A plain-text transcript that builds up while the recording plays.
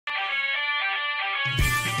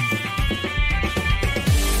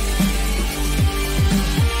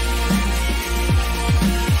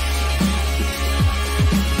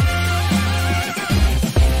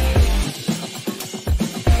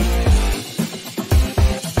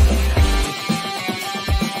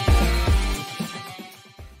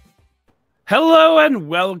Hello and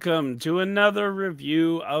welcome to another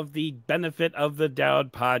review of the Benefit of the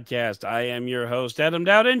Doubt podcast. I am your host, Adam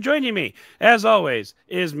Dowd, and joining me, as always,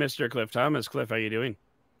 is Mr. Cliff Thomas. Cliff, how you doing?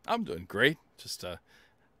 I'm doing great. Just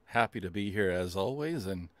happy to be here as always,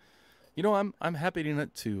 and I'm happy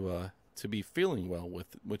to be feeling well with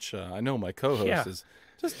which I know my co-host is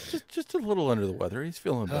just a little under the weather. He's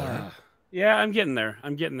feeling better. Yeah, I'm getting there.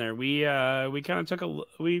 We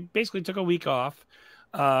basically took a week off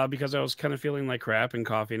because I was kind of feeling like crap and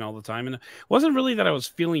coughing all the time, and it wasn't really that I was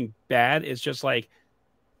feeling bad. It's just like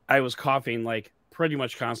I was coughing like pretty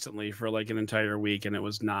much constantly for like an entire week, and it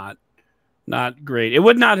was not great. It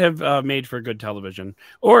would not have made for good television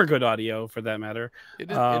or good audio, for that matter.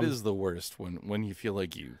 It is the worst when you feel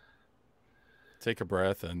like you take a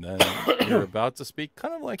breath and then you're about to speak,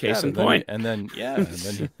 kind of like Case that, in point. and then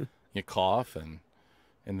you cough and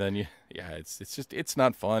then it's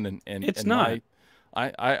not fun and It's and not.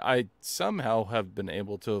 I somehow have been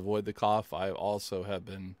able to avoid the cough. I also have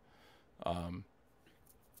been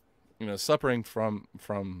suffering from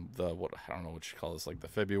the, what, I don't know what you call this, like the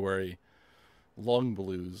February lung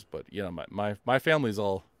blues, but my family's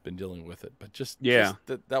all been dealing with it, but just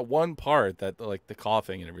that one part, that like the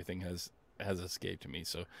coughing and everything has escaped me.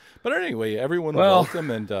 So, but anyway, everyone, Well,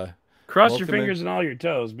 welcome, and cross your welcome in. fingers and all your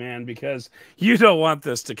toes, man, because you don't want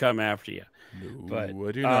this to come after you. No, But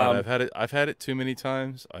I do not. I've had it too many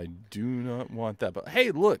times. I do not want that. But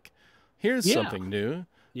hey, look, here's yeah, something new.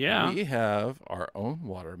 yeah, We have our own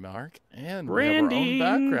watermark, and we have our own branding.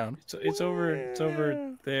 background. It's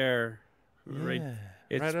over there, right? Yeah,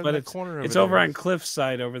 It's right on but that corner over it's there. over on Cliff's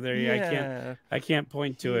side over there. Yeah, I can't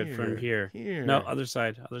point to it from here. Here. No, other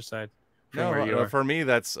side, from where you No, are. for me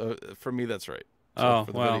that's right. So Oh,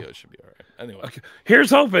 for the well. video, it should be all right. Anyway, Okay. Here's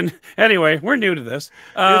hoping. Anyway, we're new to this.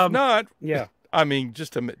 if not, Yeah. I mean,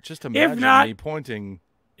 just imagine not, me pointing.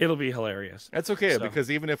 it'll be hilarious. That's okay, So,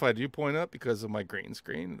 because even if I do point up because of my green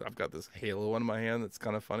screen, I've got this halo in my hand that's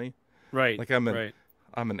kind of funny. right. Like Right.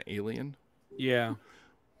 I'm an alien. Yeah.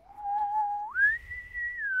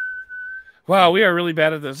 Wow, we are really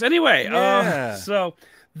bad at this. Anyway, Yeah. so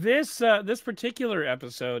this particular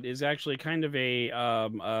episode is actually kind of a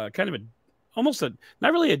almost a,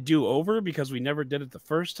 not really a do-over, because we never did it the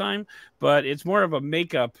first time, but it's more of a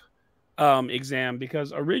makeup exam,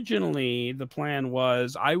 because originally the plan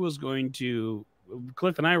was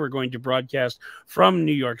Cliff and I were going to broadcast from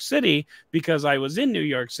New York City, because I was in New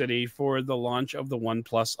York City for the launch of the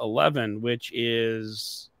OnePlus 11, which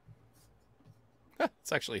is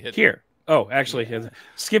It's actually hidden. here. Oh, actually,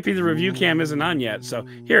 Skippy, the review cam isn't on yet, so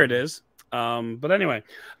here it is. But anyway,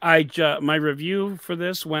 my review for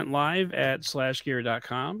this went live at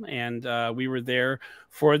slashgear.com, and we were there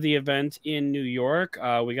for the event in New York.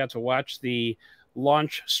 We got to watch the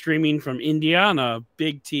launch streaming from India on a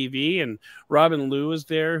big TV, and Robin Liu was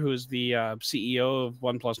there, who's the CEO of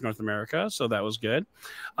OnePlus North America, so that was good.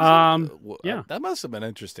 Yeah. That must have been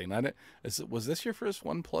interesting. Was this your first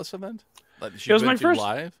OnePlus event? Like, It was my first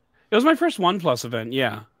live. It was my first OnePlus event.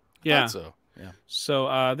 Yeah. I thought so. Yeah.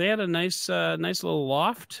 So they had a nice little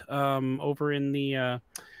loft over in the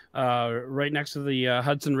right next to the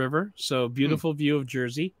Hudson River. So beautiful view of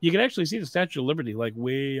Jersey. You could actually see the Statue of Liberty like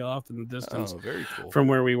way off in the distance. Oh, very cool. From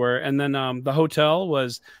where we were. And then the hotel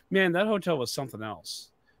was, man, that hotel was something else,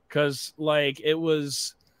 because like it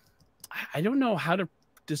was, I don't know how to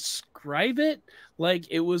describe it. Like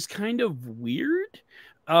it was kind of weird.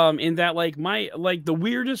 In that, like the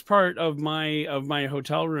weirdest part of my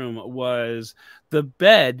hotel room was the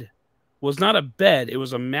bed was not a bed. It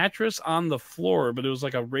was a mattress on the floor, but it was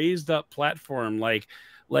like a raised up platform. Like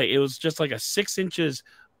it was just like a 6 inches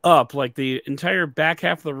up. Like the entire back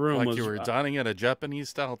half of the room Like was, you were dining at a Japanese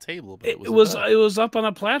style table, but it was up on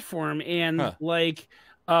a platform, and like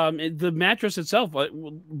the mattress itself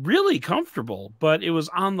really comfortable, but it was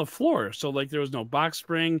on the floor, so like there was no box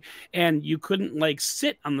spring, and you couldn't like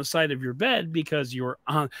sit on the side of your bed because you were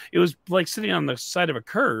on, it was like sitting on the side of a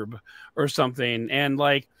curb or something. And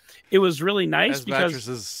like it was really nice, as because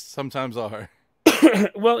mattresses sometimes are.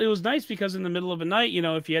 well, it was nice because in the middle of the night,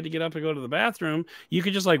 if you had to get up and go to the bathroom, you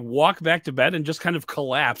could just like walk back to bed and just kind of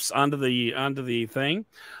collapse onto the thing.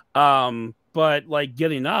 But like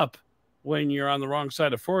getting up when you're on the wrong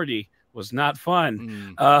side of 40 was not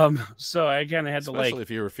fun. So I kind of had to, especially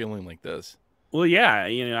if you were feeling like this. Well, yeah,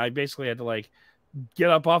 I basically had to like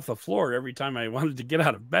get up off the floor every time I wanted to get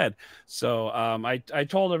out of bed. So I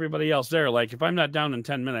told everybody else there, like, if I'm not down in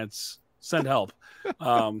 10 minutes, send help.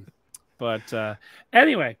 But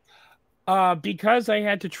anyway, Because I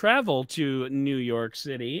had to travel to New York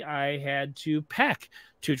City, I had to pack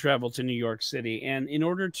to travel to New York City. And in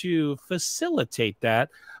order to facilitate that,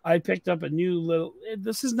 I picked up a new little,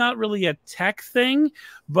 this is not really a tech thing,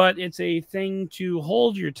 but it's a thing to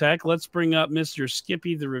hold your tech. Let's bring up Mr.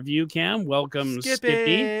 Skippy, the review cam. Welcome,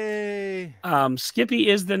 Skippy. Skippy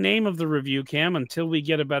is the name of the review cam until we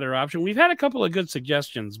get a better option. We've had a couple of good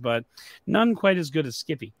suggestions, but none quite as good as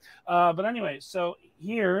Skippy. But anyway, so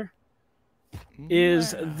here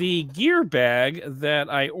is the gear bag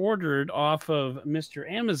that I ordered off of Mr.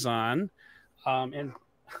 Amazon. And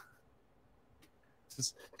this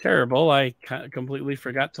is terrible. I completely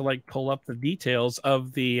forgot to like pull up the details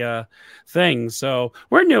of the thing. So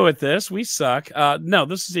we're new at this. We suck. No,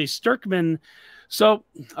 this is a Sterkmann. So,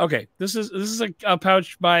 okay, this is a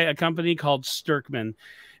pouch by a company called Sterkmann.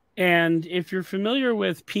 And if you're familiar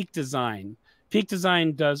with Peak Design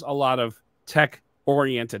does a lot of tech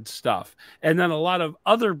oriented stuff, and then a lot of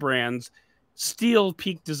other brands steal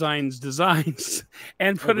Peak Design's designs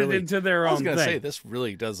and put it into their own thing. I was going to say, this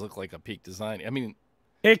really does look like a Peak Design. I mean,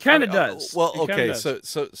 it kind of does. Well, okay,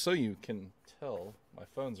 so you can tell my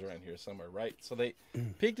phone's around here somewhere, right? So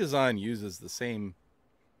Peak Design uses the same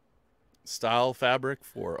style fabric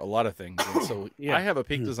for a lot of things. And so I have a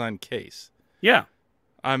Peak Design case. Yeah.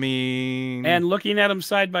 I mean, and looking at them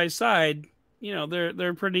side by side, you know,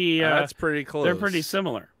 they're pretty that's pretty close. They're pretty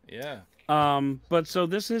similar. Yeah. But so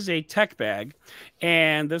this is a tech bag,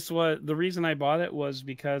 and this was the reason I bought it was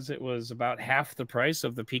because it was about half the price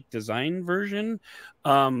of the Peak Design version.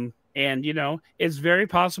 And you know, it's very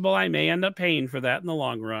possible I may end up paying for that in the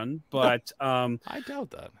long run, but I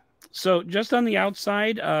doubt that. So just on the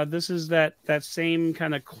outside, this is that same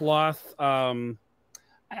kind of cloth.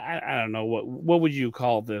 I don't know what would you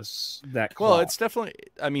call this? That cloth? Well, it's definitely.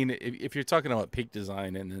 I mean, if you're talking about Peak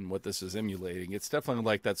Design and then what this is emulating, it's definitely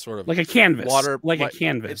like that sort of like a canvas, a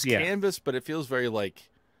canvas. It's canvas, but it feels very like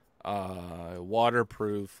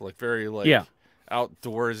waterproof, like very like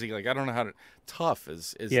outdoorsy. Like I don't know how to tough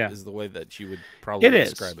is the way that you would probably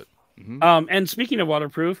describe it. Mm-hmm. And speaking of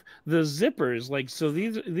waterproof, the zippers, like so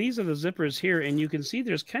these are the zippers here, and you can see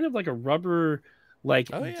there's kind of like a rubber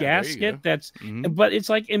gasket that's but it's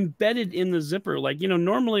like embedded in the zipper. Like, you know,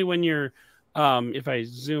 normally when you're if I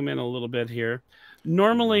zoom in a little bit here,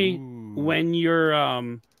 normally when you're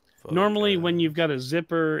when you've got a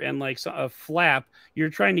zipper and like a flap,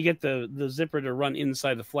 you're trying to get the zipper to run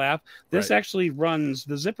inside the flap. This actually runs,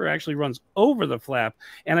 the zipper actually runs over the flap,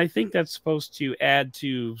 and I think that's supposed to add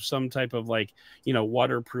to some type of like, you know,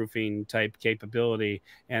 waterproofing type capability.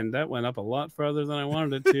 And that went up a lot further than I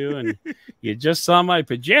wanted it to. And you just saw my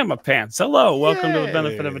pajama pants. Hello, welcome to the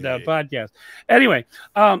Benefit of a Doubt podcast. Anyway,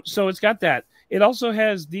 so it's got that. It also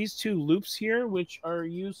has these two loops here, which are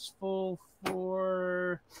useful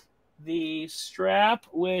for the strap,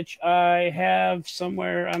 which I have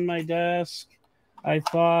somewhere on my desk. I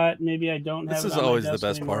thought maybe I don't have. This is always the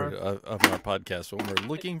best part of our podcast, when we're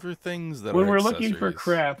looking for things that when we're looking for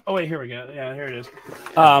crap. Oh wait, here we go. Yeah, here it is.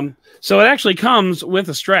 So it actually comes with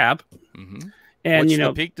a strap, and which you know,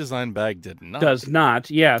 the Peak Design bag does not.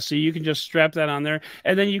 Yeah, so you can just strap that on there,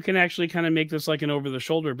 and then you can actually kind of make this like an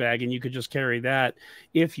over-the-shoulder bag, and you could just carry that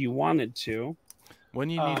if you wanted to. When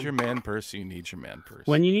you need your man purse, you need your man purse.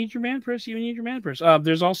 When you need your man purse, you need your man purse.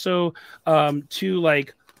 There's also two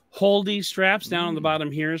like holdy straps down on the bottom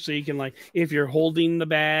here, so you can like, if you're holding the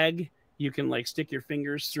bag, you can like stick your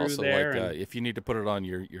fingers through also there. Like, if you need to put it on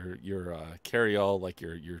your carry-all, like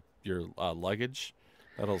your luggage,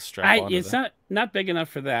 that'll strap on. It's not big enough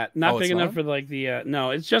for that. Not big enough for like the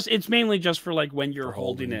no. It's mainly just for like when you're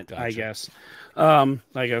holding it. Gotcha. I guess.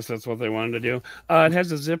 I guess that's what they wanted to do. It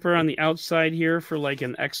has a zipper on the outside here for like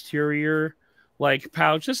an exterior like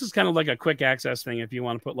pouch. This is kind of like a quick access thing if you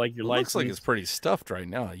want to put like your lights. Looks like it's pretty stuffed right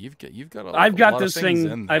now. You've got. I've got this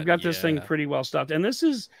thing pretty well stuffed, and this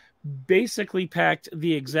is basically packed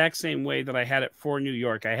the exact same way that I had it for New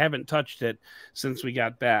York. I haven't touched it since we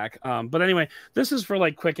got back. But anyway, this is for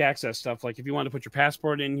like quick access stuff. Like if you want to put your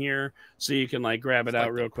passport in here, so you can like grab it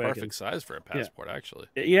out real quick. Perfect size for a passport, actually.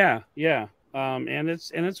 Yeah. And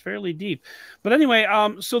it's fairly deep. But anyway,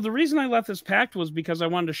 so the reason I left this packed was because I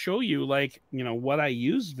wanted to show you, like, you know, what I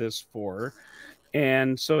use this for.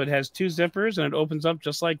 And so it has two zippers, and it opens up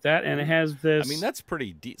just like that, and it has this. I mean, that's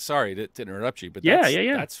pretty deep. Sorry to interrupt you, but yeah.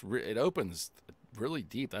 It opens really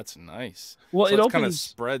deep. That's nice. Well, so it kind of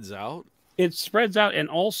spreads out. It spreads out, and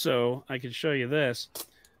also I can show you this.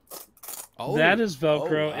 That is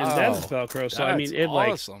Velcro, and that is Velcro. So I mean, it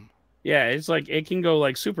awesome. Yeah, it's like it can go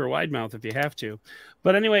like super wide mouth if you have to.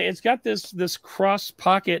 But anyway, it's got this cross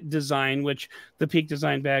pocket design, which the Peak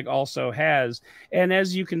Design bag also has. And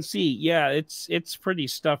as you can see, yeah, it's pretty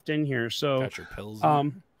stuffed in here. So Got your pills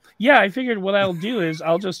in there? yeah, I figured what I'll do is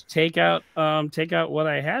I'll just take out what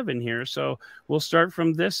I have in here. So we'll start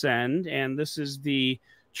from this end, and this is the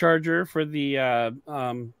charger for the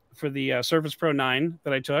Surface Pro 9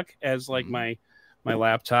 that I took as like my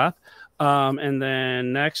laptop. And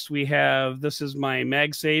then next we have, this is my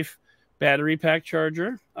MagSafe battery pack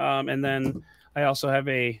charger. And then I also have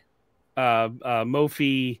a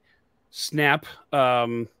Mophie Snap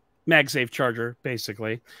MagSafe charger,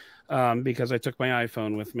 basically, because I took my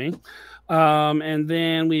iPhone with me. And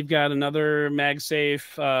then we've got another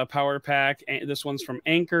MagSafe power pack. This one's from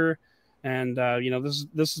Anker. And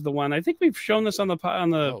this is the one, I think we've shown this on the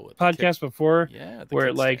podcast before. Yeah, where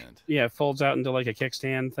it like folds out into like a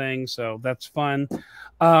kickstand thing, so that's fun.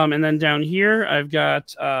 And then down here I've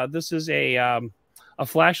got this is a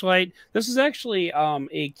flashlight. This is actually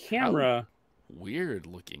a camera. How weird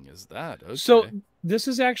looking is that? Okay. So this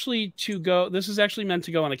is actually meant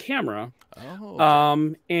to go on a camera. Oh.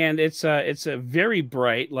 Okay. And it's a very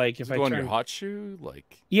bright, like if I go on turn your hot shoe,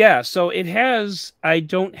 like yeah. So it has. I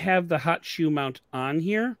don't have the hot shoe mount on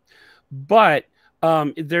here, but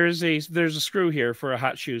there's a screw here for a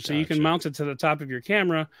hot shoe, so you can mount it to the top of your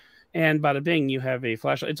camera, and bada bing, you have a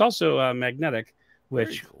flashlight. It's also magnetic,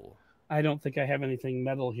 which cool. I don't think I have anything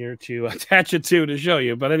metal here to attach it to show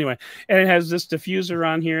you. But anyway, and it has this diffuser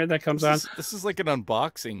on here that comes on. This is like an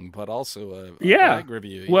unboxing, but also a bag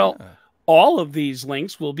review. Well, all of these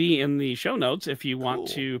links will be in the show notes if you want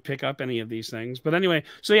to pick up any of these things. But anyway,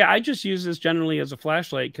 so yeah, I just use this generally as a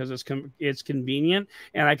flashlight because it's convenient,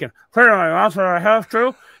 and I can put it on my mouth if I have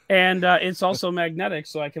to, and it's also magnetic,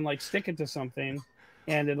 so I can like stick it to something,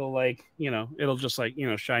 and it'll like it'll just like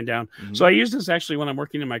shine down. So I use this actually when I'm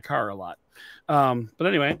working in my car a lot. But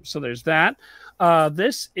anyway, so there's that.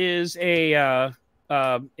 This is a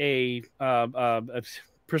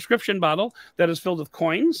prescription bottle that is filled with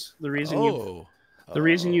coins. The reason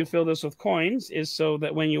you fill this with coins is so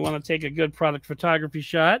that when you want to take a good product photography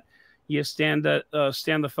shot, you stand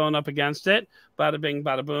the phone up against it, bada bing,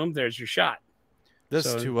 bada boom, there's your shot. This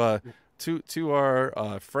to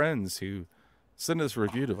our friends who send us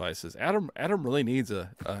review devices. Adam really needs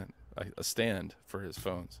a stand for his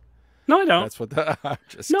phones. No, I don't. That's what that.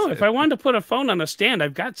 If I wanted to put a phone on a stand,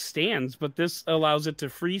 I've got stands, but this allows it to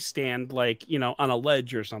freestand, like on a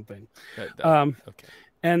ledge or something. Okay.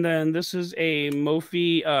 And then this is a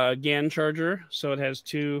Mophie GAN charger, so it has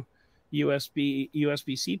two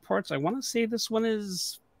USB-C ports. I want to say this one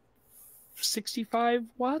is 65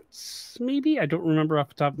 watts, maybe. I don't remember off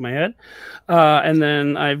the top of my head. And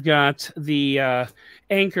then I've got the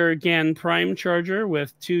Anker GAN Prime charger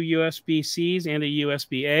with two USB-Cs and a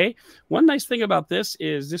USB-A. One nice thing about this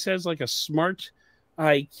is this has like a smart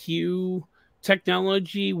IQ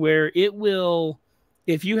technology where it will,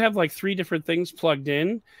 if you have like 3 different things plugged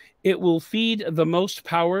in, it will feed the most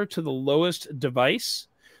power to the lowest device.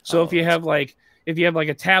 So if you have like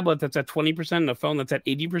a tablet that's at 20% and a phone that's at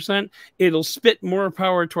 80%, it'll spit more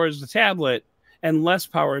power towards the tablet and less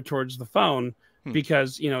power towards the phone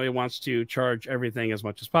because, it wants to charge everything as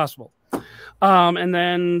much as possible. And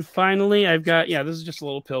then finally, I've got, this is just a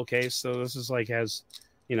little pill case. So this is like has,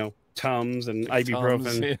 Tums and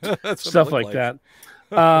ibuprofen, stuff like that.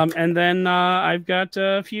 And then I've got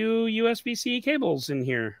a few USB-C cables in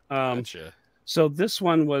here. Gotcha. So this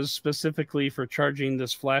one was specifically for charging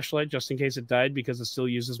this flashlight, just in case it died, because it still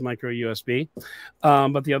uses micro USB.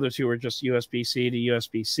 But the other two were just USB-C to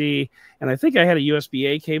USB-C. And I think I had a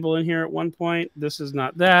USB-A cable in here at one point. This is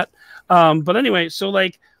not that. But anyway, so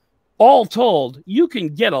like all told, you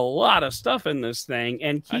can get a lot of stuff in this thing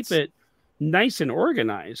and keep it nice and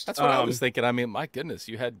organized. That's what I was thinking. I mean, my goodness,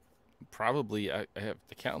 you had probably, I have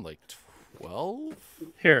to count like 12.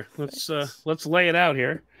 Here, let's lay it out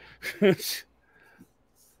here.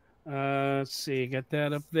 Let's see, get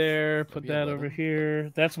that up there, put that over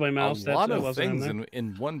here. That's my mouse. A lot of things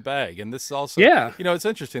in one bag. And this is also, it's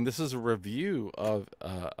interesting. This is a review of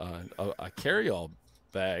a carry-all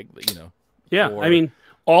bag, I mean,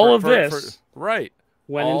 all of this went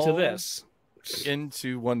into this.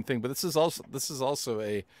 Into one thing. But this is also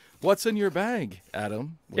a what's in your bag,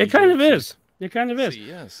 Adam? It kind of is. It kind of is.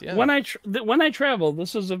 Yes, yeah. When I travel,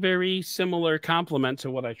 this is a very similar complement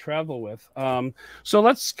to what I travel with. So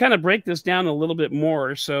let's kind of break this down a little bit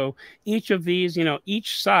more. So each of these,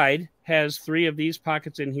 each side has 3 of these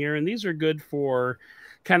pockets in here, and these are good for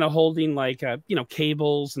kind of holding like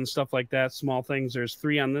cables and stuff like that, small things. There's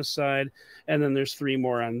 3 on this side, and then there's 3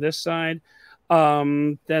 more on this side.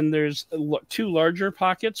 Then there's two larger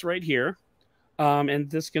pockets right here. And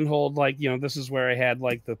this can hold like, this is where I had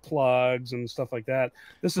like the plugs and stuff like that.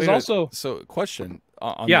 This is also. So question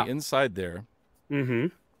on Yeah. the inside there. Mm-hmm.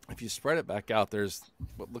 If you spread it back out, there's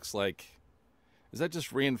what looks like. Is that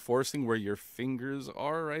just reinforcing where your fingers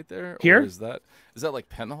are right there? Here? Or is that like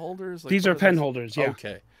pen holders? Like, these are pen holders, yeah.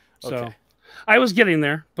 Okay. So I was getting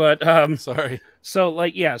there, but sorry. So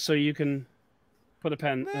like, yeah, so you can put a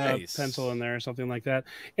pencil in there or something like that.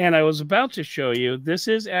 And I was about to show you, this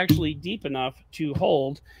is actually deep enough to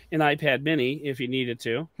hold an iPad mini if you needed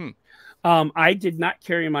to. I did not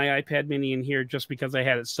carry my iPad mini in here just because I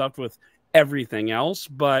had it stuffed with everything else.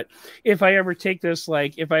 But if I ever take this,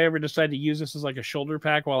 like if I ever decide to use this as like a shoulder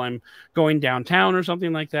pack while I'm going downtown or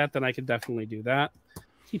something like that, then I could definitely do that. I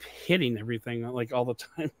keep hitting everything like all the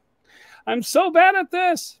time. I'm so bad at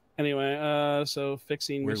this. Anyway, so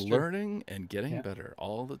fixing. We're learning and getting better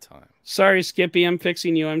all the time. Sorry, Skippy, I'm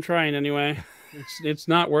fixing you. I'm trying anyway. It's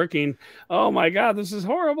not working. Oh my God, this is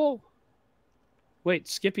horrible. Wait,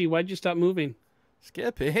 Skippy, why'd you stop moving?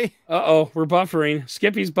 Skippy. Uh-oh, we're buffering.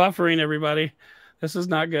 Skippy's buffering, everybody. This is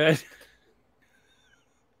not good.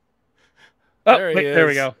 There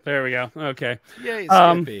we go. There we go. Okay. Yay,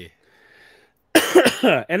 Skippy.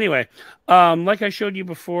 Anyway, like I showed you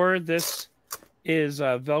before, this is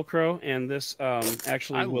Velcro, and this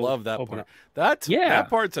actually I love that part. That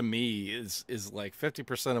part to me is like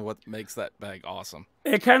 50% of what makes that bag awesome.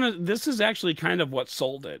 This is actually kind of what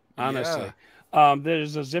sold it, honestly. Yeah.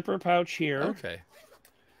 There's a zipper pouch here. Okay.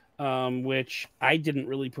 Which I didn't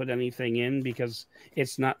really put anything in because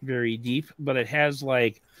it's not very deep, but it has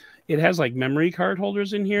like memory card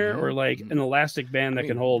holders in here, or like an elastic band that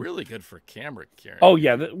can hold. Really good for camera carrying. Oh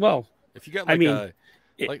yeah, well, if you got like a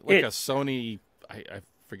Sony, I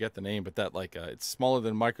forget the name, but that it's smaller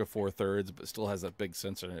than Micro Four Thirds, but still has that big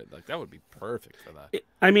sensor in it. Like that would be perfect for that.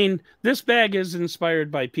 This bag is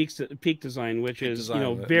inspired by Peak Design, which is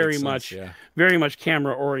very much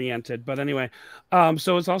camera oriented. But anyway,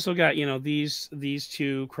 so it's also got these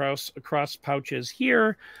two cross pouches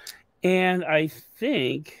here, and I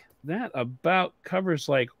think that about covers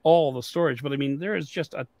like all the storage. But there is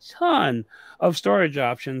just a ton of storage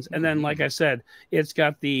options, and then like I said, it's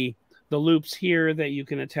got the loops here that you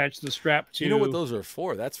can attach the strap to. You know what those are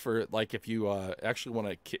for? That's for like if you actually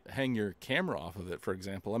want to hang your camera off of it, for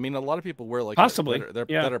example. A lot of people wear like possibly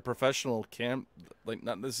that are professional like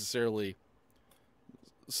not necessarily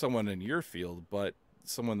someone in your field, but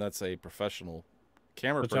someone that's a professional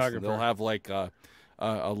camera person. They'll have like a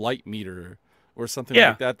light meter or something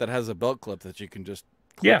like that has a belt clip that you can just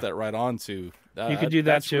clip that right onto. You could do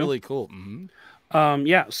that that's too. Really cool. Mm-hmm.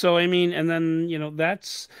 So and then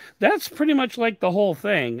that's pretty much like the whole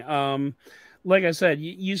thing. Like I said,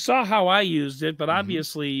 you saw how I used it, but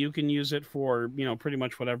obviously you can use it for pretty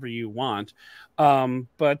much whatever you want.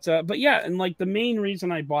 But yeah, and like the main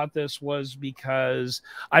reason I bought this was because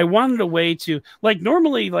I wanted a way to, like,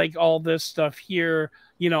 normally like all this stuff here,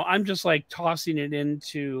 I'm just like tossing it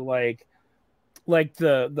into like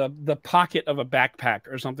the pocket of a backpack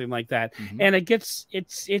or something like that, and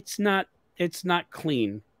it's not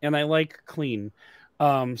clean, and I like clean.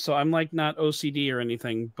 So I'm like not OCD or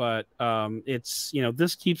anything, but it's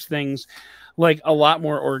this keeps things like a lot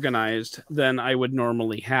more organized than I would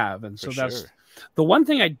normally have. And so that's the one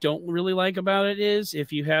thing I don't really like about it is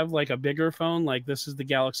if you have like a bigger phone, like this is the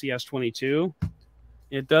Galaxy S22,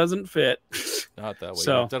 it doesn't fit. Not that way.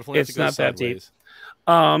 So definitely it's not that deep.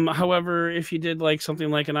 However, if you did like something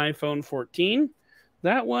like an iPhone 14,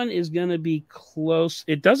 that one is going to be close.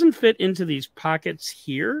 It doesn't fit into these pockets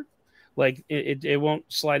here. Like it won't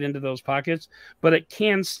slide into those pockets, but it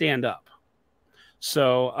can stand up.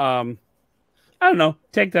 So I don't know.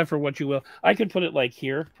 Take that for what you will. I could put it like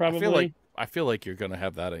here, probably. I feel like you're going to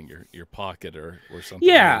have that in your pocket or something.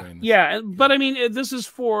 Yeah. But this is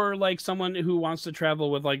for like someone who wants to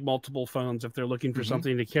travel with like multiple phones. If they're looking for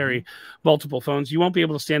something to carry multiple phones, you won't be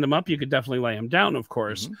able to stand them up. You could definitely lay them down, of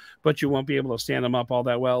course, but you won't be able to stand them up all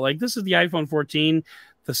that well. Like this is the iPhone 14,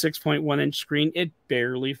 the 6.1-inch screen. It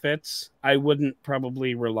barely fits. I wouldn't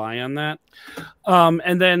probably rely on that.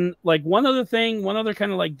 And then like one other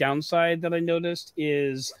kind of like downside that I noticed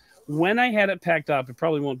is, when I had it packed up, it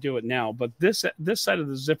probably won't do it now, but this side of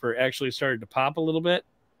the zipper actually started to pop a little bit.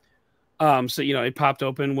 So it popped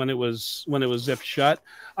open when it was zipped shut.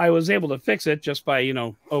 I was able to fix it just by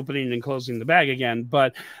opening and closing the bag again.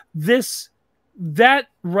 But that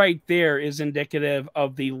right there is indicative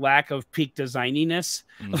of the lack of Peak designiness.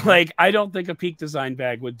 Like I don't think a Peak Design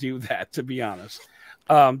bag would do that, to be honest.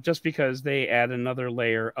 Just because they add another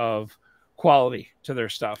layer of quality to their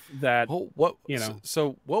stuff that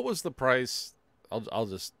So what was the price I'll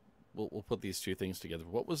just we'll put these two things together.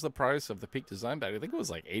 What was the price of the Peak Design bag? I think it was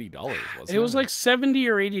like $80, wasn't it? It was like $70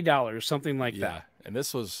 or $80, something like that. And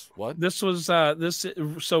this was what? This was this.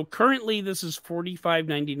 So currently, this is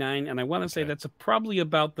 $45.99, and I want to say that's probably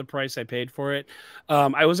about the price I paid for it.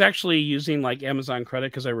 I was actually using like Amazon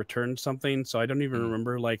credit because I returned something, so I don't even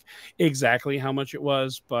remember like exactly how much it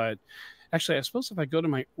was. But actually, I suppose if I go to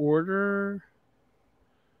my order,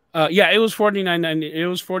 yeah, it was $49.90. It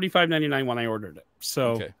was $45.99 when I ordered it.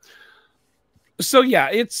 So. So yeah,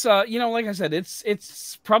 it's you know, like I said,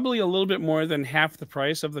 it's probably a little bit more than half the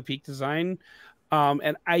price of the Peak Design,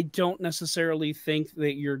 and I don't necessarily think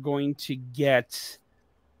that you're going to get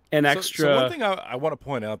an extra. So one thing I want to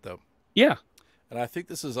point out though, yeah, and I think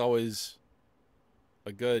this is always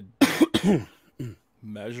a good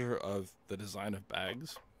measure of the design of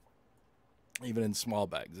bags, even in small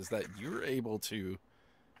bags, is that you're able to,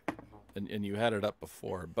 and you had it up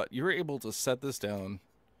before, but you're able to set this down.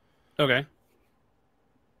 Okay.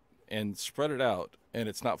 And spread it out, and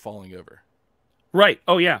it's not falling over. Right.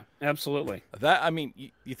 Oh yeah, absolutely. That, I mean,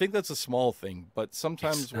 you think that's a small thing, but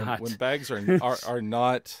sometimes when bags are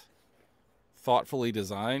not thoughtfully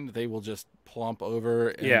designed, they will just plump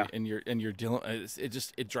over, and you're dealing.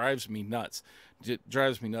 It drives me nuts. It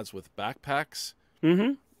drives me nuts with backpacks.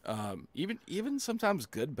 Even sometimes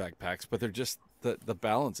good backpacks, but they're just the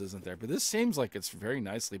balance isn't there. But this seems like it's very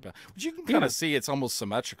nicely balanced. But you can kind of see it's almost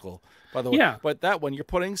symmetrical, by the way. Yeah. But that when you're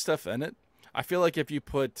putting stuff in it, I feel like if you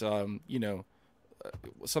put something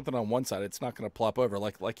on one side, it's not going to plop over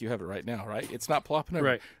like you have it right now, right? It's not plopping over.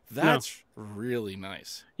 Right. That's really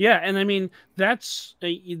nice. Yeah, and I mean that's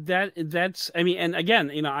I mean, and again,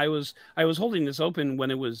 you know, I was holding this open when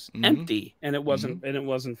it was empty, and it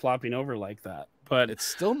wasn't flopping over like that. But it's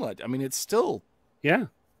still not. I mean, it's still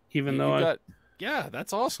even though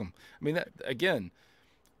that's awesome. I mean, that again,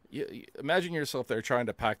 you imagine yourself there trying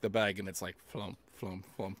to pack the bag, and it's like flum, flum,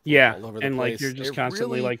 flum, all over the and place. Like you're just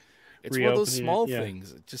constantly really, like it's one of those small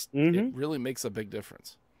things. It just it really makes a big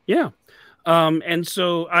difference. Yeah, and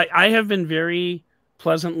so I have been very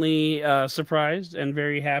pleasantly surprised and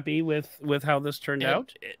very happy with how this turned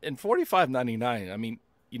out. And $45.99. I mean,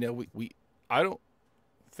 you know, I don't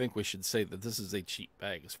think we should say that this is a cheap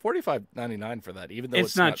bag. It's $45.99 for that, even though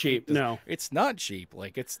it's not cheap. No, it's not cheap.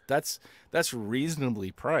 Like that's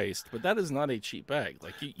reasonably priced, but that is not a cheap bag.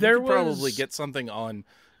 Like you could probably get something on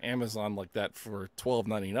Amazon like that for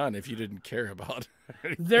 $12.99 if you didn't care about it.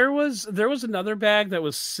 There was another bag that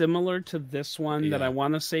was similar to this one that I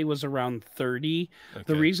want to say was around 30. Okay.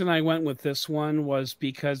 The reason I went with this one was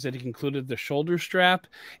because it included the shoulder strap,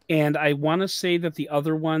 and I want to say that the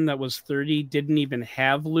other one that was 30 didn't even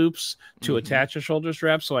have loops to attach a shoulder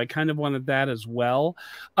strap, so I kind of wanted that as well.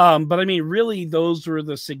 But I mean, really, those were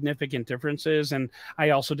the significant differences, and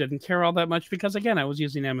I also didn't care all that much because, again, I was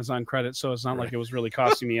using Amazon credit, so it's not like it was really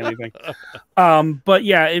costing me anything. But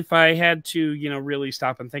yeah, if I had to, you know, really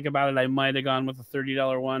stop and think about it, I might have gone with a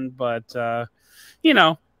 $30 one, but you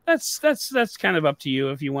know, that's kind of up to you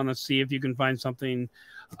if you want to see if you can find something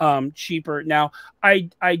cheaper. Now,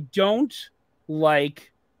 I don't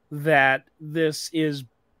like that this is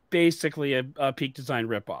basically a Peak Design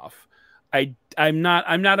ripoff. I'm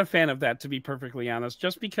not a fan of that, to be perfectly honest,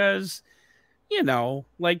 just because, you know,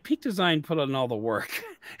 like Peak Design put in all the work,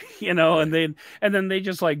 you know, and then they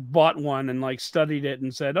just like bought one and like studied it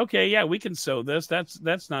and said, okay, yeah, we can sew this.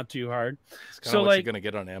 That's not too hard. It's kind of what you're gonna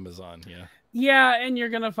get on Amazon, yeah, and you're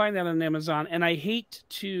gonna find that on Amazon. And I hate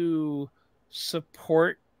to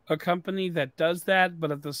support a company that does that,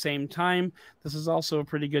 but at the same time, this is also a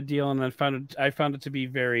pretty good deal, and I found it to be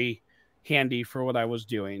very handy for what I was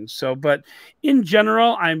doing. So, but in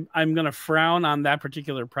general, I'm going to frown on that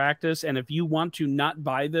particular practice. And if you want to not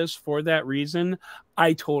buy this for that reason,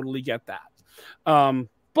 I totally get that.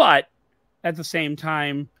 But at the same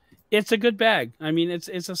time, it's a good bag. I mean,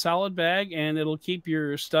 it's a solid bag, and it'll keep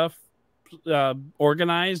your stuff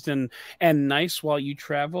organized and nice while you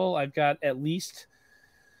travel. I've got at least,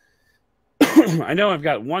 I know I've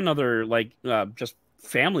got one other like just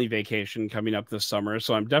family vacation coming up this summer,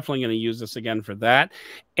 so I'm definitely going to use this again for that.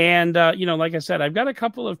 And you know, like I said, I've got a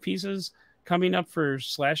couple of pieces coming up for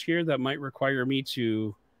Slash Gear that might require me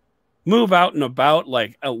to move out and about,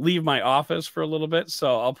 like leave my office for a little bit,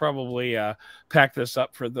 so I'll probably pack this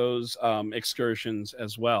up for those excursions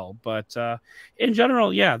as well. But in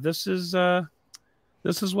general, yeah, this is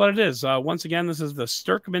what it is. Once again, this is the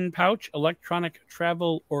Sterkmann pouch electronic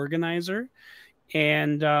travel organizer,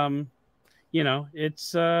 and you know,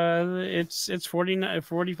 it's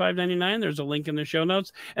 $45.99. There's a link in the show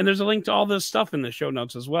notes, and there's a link to all this stuff in the show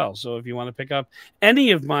notes as well. So if you want to pick up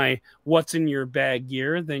any of my what's in your bag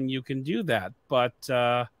gear, then you can do that. But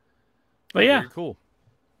yeah, very cool.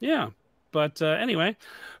 Yeah, but anyway,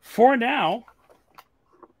 for now,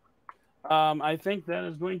 I think that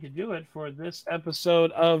is going to do it for this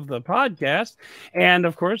episode of the podcast. And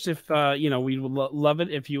of course, if we would love it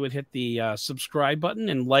if you would hit the subscribe button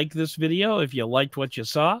and like this video if you liked what you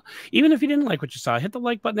saw. Even if you didn't like what you saw, hit the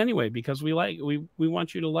like button anyway, because we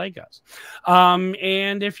want you to like us.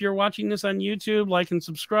 And if you're watching this on YouTube, like and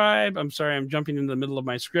subscribe. I'm sorry, I'm jumping into the middle of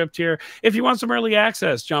my script here. If you want some early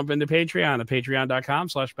access, jump into Patreon at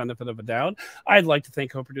patreon.com/benefit of a doubt. I'd like to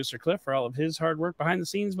thank co-producer Cliff for all of his hard work behind the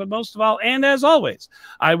scenes, but most of all, and as always,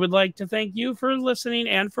 I would like to thank you for listening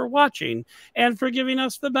and for watching and for giving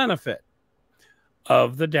us the benefit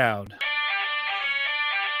of the doubt.